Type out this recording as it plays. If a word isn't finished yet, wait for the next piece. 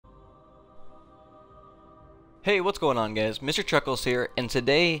Hey, what's going on, guys? Mr. Chuckles here, and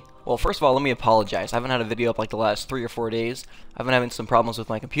today, well, first of all, let me apologize. I haven't had a video up like the last 3 or 4 days. I've been having some problems with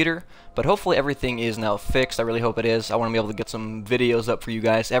my computer, but hopefully everything is now fixed. I really hope it is. I want to be able to get some videos up for you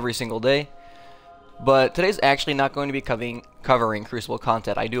guys every single day. But today's actually not going to be covering Crucible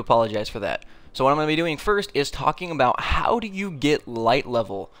content. I do apologize for that. So what I'm going to be doing first is talking about how do you get light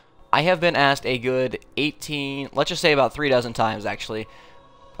level. I have been asked a good 18, let's just say about 3 dozen times actually.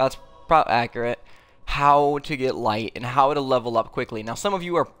 That's probably accurate. How to get light and how to level up quickly. Now some of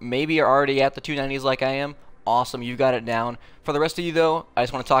you are already at the 290s like I am. Awesome, you got it down. For the rest of you though, I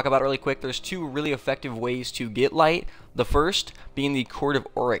just want to talk about it really quick. There's two really effective ways to get light. The first being the Court of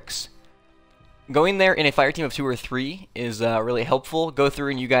Oryx. Going there in a fire team of 2 or 3 is really helpful. Go through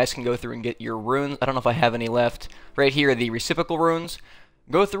and you guys can go through and get your runes. I don't know if I have any left. Right here, the reciprocal runes.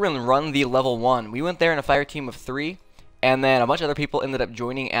 Go through and run the level 1. We went there in a fire team of 3. And then a bunch of other people ended up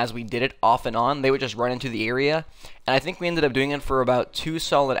joining as we did it off and on. They would just run into the area. And I think we ended up doing it for about 2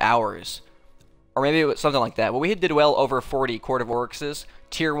 solid hours. Or maybe it was something like that. But we did well over 40 Court of Oryxes.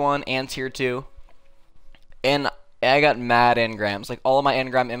 Tier 1 and Tier 2. And I got mad engrams. Like all of my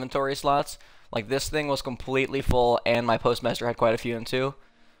engram inventory slots. Like this thing was completely full. And my Postmaster had quite a few in too.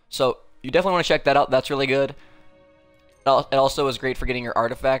 So you definitely want to check that out. That's really good. It also is great for getting your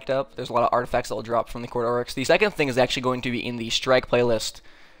artifact up. There's a lot of artifacts that will drop from the Court of Oryx. The second thing is actually going to be in the strike playlist.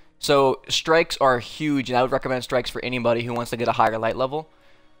 So strikes are huge, and I would recommend strikes for anybody who wants to get a higher light level.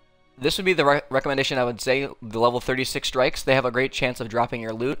 This would be the recommendation I would say. The level 36 strikes, they have a great chance of dropping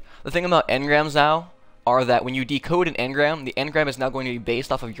your loot. The thing about engrams now are that when you decode an engram, the engram is now going to be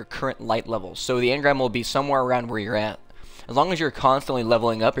based off of your current light level. So the engram will be somewhere around where you're at. As long as you're constantly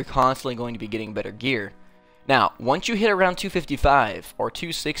leveling up, you're constantly going to be getting better gear. Now, once you hit around 255 or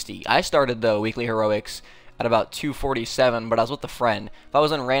 260, I started the weekly heroics at about 247, but I was with a friend. If I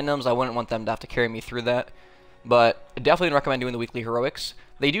was in randoms, I wouldn't want them to have to carry me through that. But I definitely recommend doing the weekly heroics.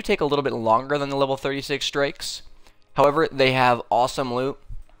 They do take a little bit longer than the level 36 strikes. However, they have awesome loot.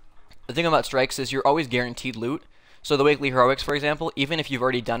 The thing about strikes is you're always guaranteed loot. So the weekly heroics, for example, even if you've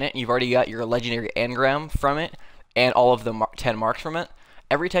already done it and you've already got your legendary engram from it and all of the 10 marks from it,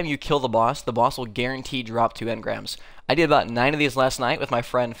 every time you kill the boss will guarantee drop 2 engrams. I did about 9 of these last night with my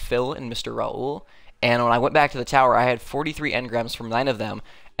friend Phil and Mr. Raul, and when I went back to the tower, I had 43 engrams from 9 of them,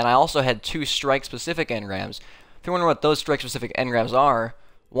 and I also had 2 strike-specific engrams. If you wonder what those strike-specific engrams are,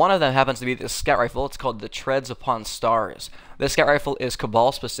 one of them happens to be this scout rifle. It's called the Treads Upon Stars. This scout rifle is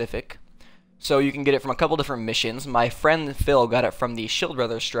Cabal-specific, so you can get it from a couple different missions. My friend Phil got it from the Shield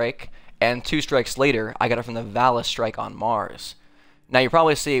Brothers strike, and 2 strikes later, I got it from the Valus strike on Mars. Now you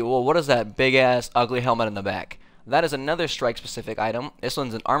probably see, well, what is that big ass ugly helmet in the back? That is another strike specific item. This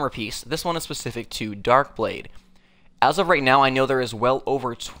one's an armor piece. This one is specific to Darkblade. As of right now, I know there is well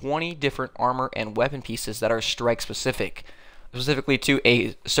over 20 different armor and weapon pieces that are strike specific. Specifically to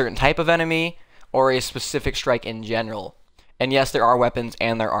a certain type of enemy or a specific strike in general. And yes, there are weapons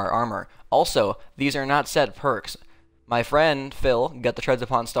and there are armor. Also, these are not set perks. My friend Phil got the Treads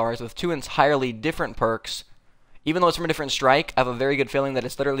Upon Stars with 2 entirely different perks. Even though it's from a different strike, I have a very good feeling that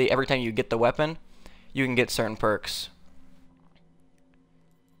it's literally every time you get the weapon, you can get certain perks.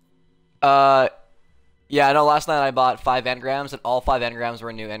 Yeah, I know last night I bought 5 engrams, and all 5 engrams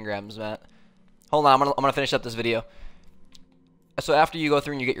were new engrams, Matt. Hold on, I'm gonna finish up this video. So after you go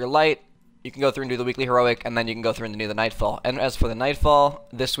through and you get your light, you can go through and do the weekly heroic, and then you can go through and do the nightfall. And as for the nightfall,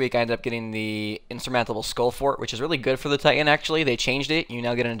 this week I ended up getting the insurmountable skull fort, which is really good for the Titan actually. They changed it, you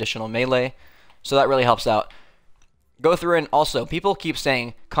now get an additional melee, so that really helps out. Go through and also, people keep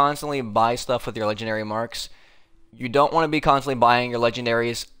saying constantly buy stuff with your legendary marks. You don't want to be constantly buying your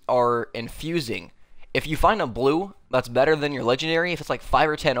legendaries or infusing. If you find a blue that's better than your legendary, if it's like 5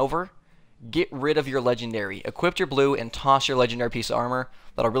 or 10 over, get rid of your legendary. Equip your blue and toss your legendary piece of armor.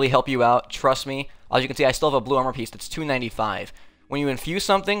 That'll really help you out. Trust me. As you can see, I still have a blue armor piece that's 295. When you infuse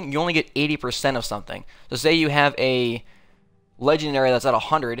something, you only get 80% of something. So say you have a legendary that's at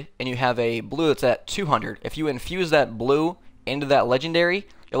 100 and you have a blue that's at 200. If you infuse that blue into that legendary,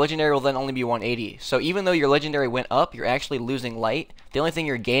 your legendary will then only be 180. So even though your legendary went up, you're actually losing light. The only thing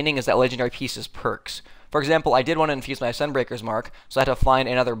you're gaining is that legendary piece's perks. For example, I did want to infuse my Sunbreaker's mark, so I had to find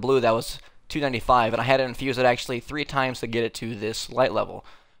another blue that was 295, and I had to infuse it actually 3 times to get it to this light level.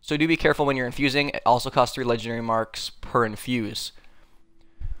 So do be careful when you're infusing. It also costs 3 legendary marks per infuse.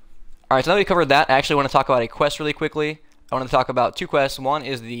 Alright, so now that we covered that, I actually want to talk about a quest really quickly. I want to talk about 2 quests. One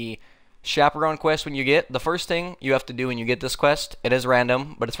is the Chaperone quest when you get. The first thing you have to do when you get this quest, it is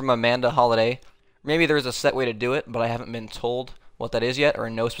random, but it's from Amanda Holiday. Maybe there's a set way to do it, but I haven't been told what that is yet or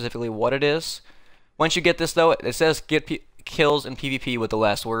know specifically what it is. Once you get this though, it says get kills in PvP with the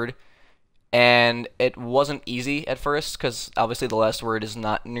last word. and it wasn't easy at first because obviously the last word is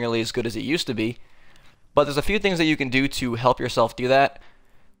not nearly as good as it used to be. But there's a few things that you can do to help yourself do that.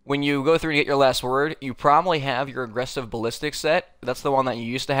 When you go through and get your last word, you probably have your aggressive ballistic set. That's the one that you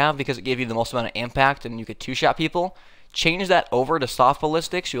used to have because it gave you the most amount of impact and you could two-shot people. Change that over to soft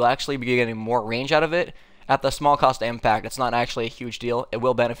ballistics. You'll actually be getting more range out of it at the small cost of impact. It's not actually a huge deal. It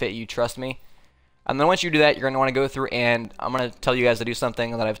will benefit you, trust me. And then once you do that, you're going to want to go through and I'm going to tell you guys to do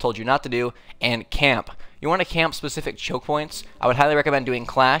something that I've told you not to do, and camp. You want to camp specific choke points. I would highly recommend doing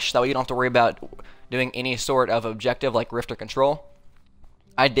Clash. That way you don't have to worry about doing any sort of objective like Rift or Control.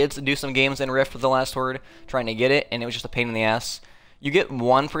 I did do some games in Rift with the last word, trying to get it, and it was just a pain in the ass. You get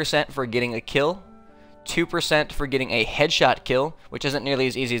 1% for getting a kill, 2% for getting a headshot kill, which isn't nearly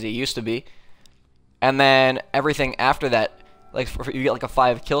as easy as it used to be. And then everything after that, like if you get like a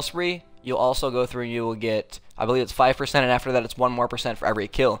 5 kill spree, you'll also go through and you will get, I believe it's 5%, and after that it's 1% more for every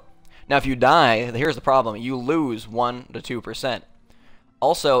kill. Now if you die, here's the problem, you lose 1 to 2%.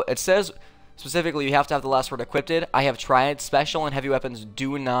 Also, it says specifically you have to have the last word equipped. I have tried, special and heavy weapons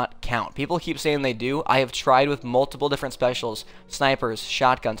do not count. People keep saying they do. I have tried with multiple different specials, snipers,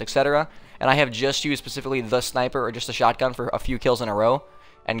 shotguns, etc. And I have just used specifically the sniper or just a shotgun for a few kills in a row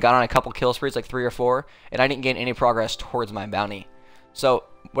and got on a couple kill sprees, like 3 or 4, and I didn't gain any progress towards my bounty. So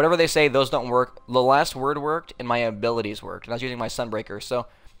whatever they say, those don't work. The last word worked and my abilities worked, and I was using my Sunbreaker, so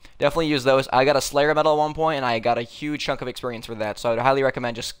definitely use those. I got a Slayer medal at one point, and I got a huge chunk of experience for that, so I would highly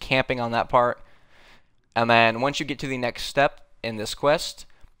recommend just camping on that part. And then once you get to the next step in this quest,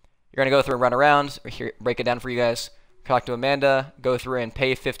 you're going to go through and run around, here, break it down for you guys, talk to Amanda, go through and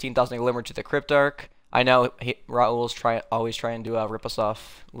pay 15,000 glimmer to the Cryptarch. I know Raul's always trying to rip us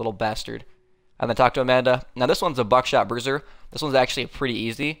off, little bastard. And then talk to Amanda. Now this one's a buckshot bruiser. This one's actually pretty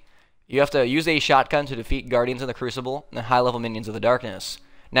easy. You have to use a shotgun to defeat guardians in the crucible and high-level minions of the darkness.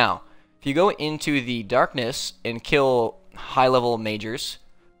 Now, if you go into the darkness and kill high-level majors,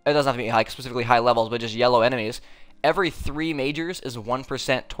 it doesn't have to be specifically high levels, but just yellow enemies, every 3 majors is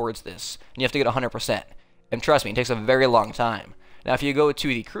 1% towards this, and you have to get 100%. And trust me, it takes a very long time. Now, if you go to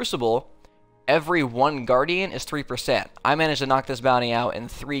the crucible, every 1 guardian is 3%. I managed to knock this bounty out in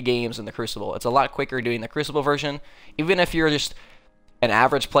 3 games in the crucible. It's a lot quicker doing the crucible version. Even if you're just an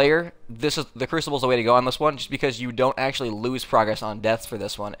average player, the crucible is the way to go on this one, just because you don't actually lose progress on deaths for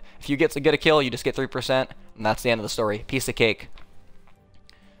this one. If you get a kill, you just get 3%, and that's the end of the story. Piece of cake.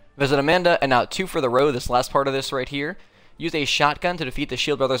 Visit Amanda, and now 2 for the road, this last part of this right here. Use a shotgun to defeat the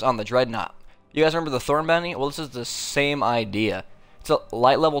Shield Brothers on the Dreadnought. You guys remember the Thorn Bounty? Well, this is the same idea. It's a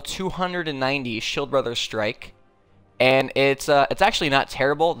light level 290 Shield Brothers strike, and it's actually not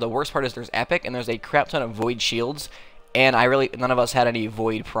terrible. The worst part is there's epic, and there's a crap ton of void shields, and none of us had any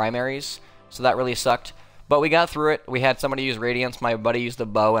void primaries, so that really sucked. But we got through it. We had somebody use Radiance, my buddy used the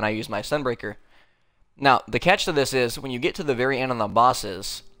bow, and I used my Sunbreaker. Now, the catch to this is, when you get to the very end on the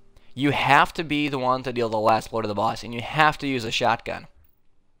bosses, you have to be the one to deal the last blow to the boss, and you have to use a shotgun.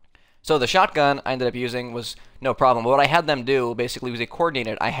 So the shotgun I ended up using was no problem. But what I had them do, basically, was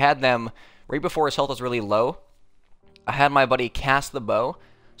coordinated. I had them, right before his health was really low, I had my buddy cast the bow,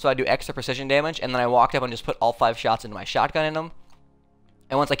 so I do extra precision damage, and then I walked up and just put all 5 shots into my shotgun in him.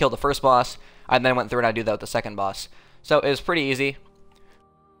 And once I killed the first boss, I then went through and I do that with the second boss. So it was pretty easy.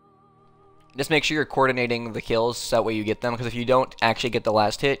 Just make sure you're coordinating the kills so that way you get them, because if you don't actually get the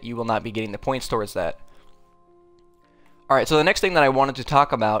last hit, you will not be getting the points towards that. Alright, so the next thing that I wanted to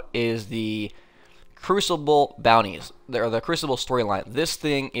talk about is the Crucible Bounties, or the Crucible storyline. This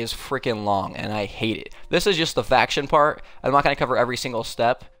thing is freaking long, and I hate it. This is just the faction part. I'm not going to cover every single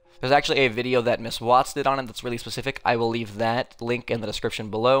step. There's actually a video that Miss Watts did on it that's really specific. I will leave that link in the description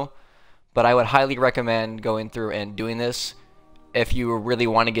below. But I would highly recommend going through and doing this if you really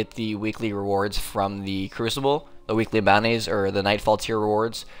want to get the weekly rewards from the Crucible, the weekly bounties, or the Nightfall tier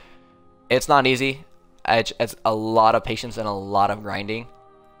rewards. It's not easy. It's a lot of patience and a lot of grinding.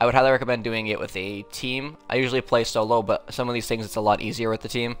 I would highly recommend doing it with a team. I usually play solo, but some of these things it's a lot easier with the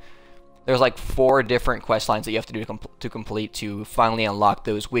team. There's like 4 different quest lines that you have to do to complete to finally unlock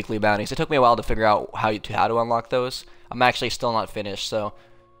those weekly bounties. It took me a while to figure out how to unlock those. I'm actually still not finished, so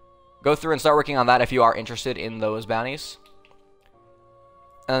go through and start working on that if you are interested in those bounties.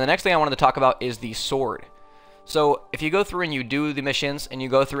 And then the next thing I wanted to talk about is the sword. So if you go through and you do the missions and you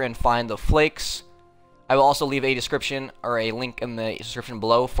go through and find the flakes, I will also leave a description or a link in the description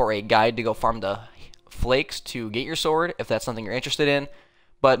below for a guide to go farm the flakes to get your sword if that's something you're interested in.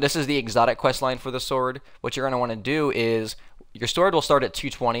 But this is the exotic quest line for the sword. What you're going to want to do is your sword will start at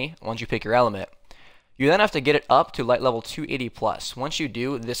 220 once you pick your element. You then have to get it up to light level 280 plus. Once you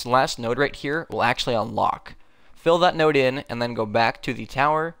do, this last node right here will actually unlock. Fill that node in and then go back to the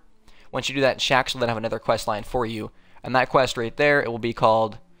tower. Once you do that, Shaxx will then have another quest line for you. And that quest right there, it will be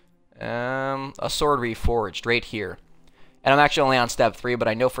called a sword reforged right here. And I'm actually only on step 3, but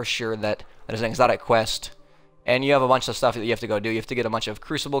I know for sure that that is an exotic quest. And you have a bunch of stuff that you have to go do. You have to get a bunch of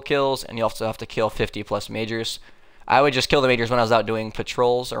crucible kills, and you also have to kill 50 plus majors. I would just kill the majors when I was out doing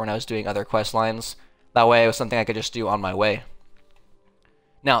patrols or when I was doing other quest lines. That way it was something I could just do on my way.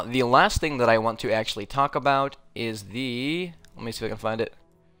 Now, the last thing that I want to actually talk about is the... Let me see if I can find it.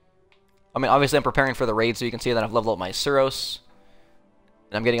 I mean, obviously I'm preparing for the raid, so you can see that I've leveled up my Suros.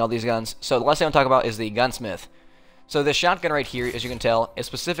 And I'm getting all these guns. So the last thing I want to talk about is the gunsmith. So this shotgun right here, as you can tell, is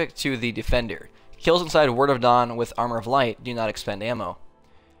specific to the defender. Kills inside Word of Dawn with Armor of Light do not expend ammo.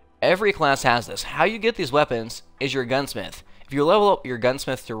 Every class has this. How you get these weapons is your gunsmith. If you level up your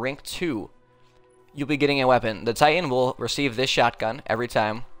gunsmith to rank 2, you'll be getting a weapon. The Titan will receive this shotgun every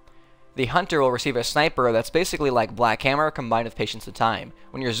time. The Hunter will receive a sniper that's basically like Black Hammer combined with Patience of Time.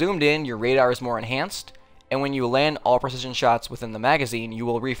 When you're zoomed in, your radar is more enhanced, and when you land all precision shots within the magazine, you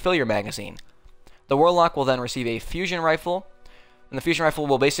will refill your magazine. The Warlock will then receive a fusion rifle, and the fusion rifle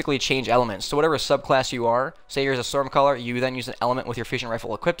will basically change elements. So whatever subclass you are, say you're a Stormcaller, you then use an element with your fusion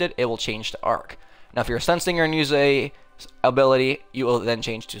rifle equipped, it will change to Arc. Now if you're a Sunstinger and use a ability, you will then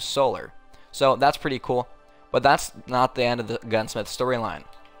change to Solar. So that's pretty cool, but that's not the end of the Gunsmith storyline.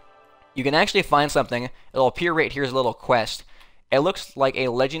 You can actually find something. It'll appear right here as a little quest. It looks like a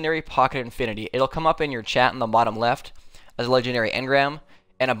legendary pocket infinity. It'll come up in your chat in the bottom left as a legendary engram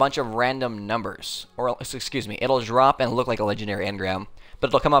and a bunch of random numbers. Or, excuse me, it'll drop and look like a legendary engram, but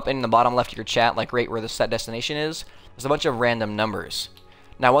it'll come up in the bottom left of your chat, like right where the set destination is. There's a bunch of random numbers.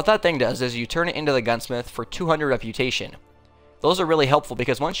 Now what that thing does is you turn it into the Gunsmith for 200 reputation. Those are really helpful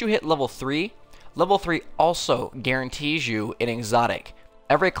because once you hit level 3 also guarantees you an exotic.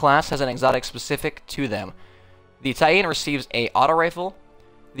 Every class has an exotic specific to them. The Titan receives a auto rifle,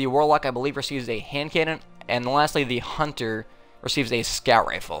 the Warlock I believe receives a hand cannon, and lastly the Hunter receives a scout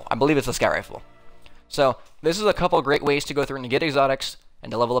rifle. I believe it's a scout rifle. So this is a couple great ways to go through and to get exotics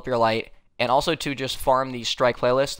and to level up your light, and also to just farm the strike playlist.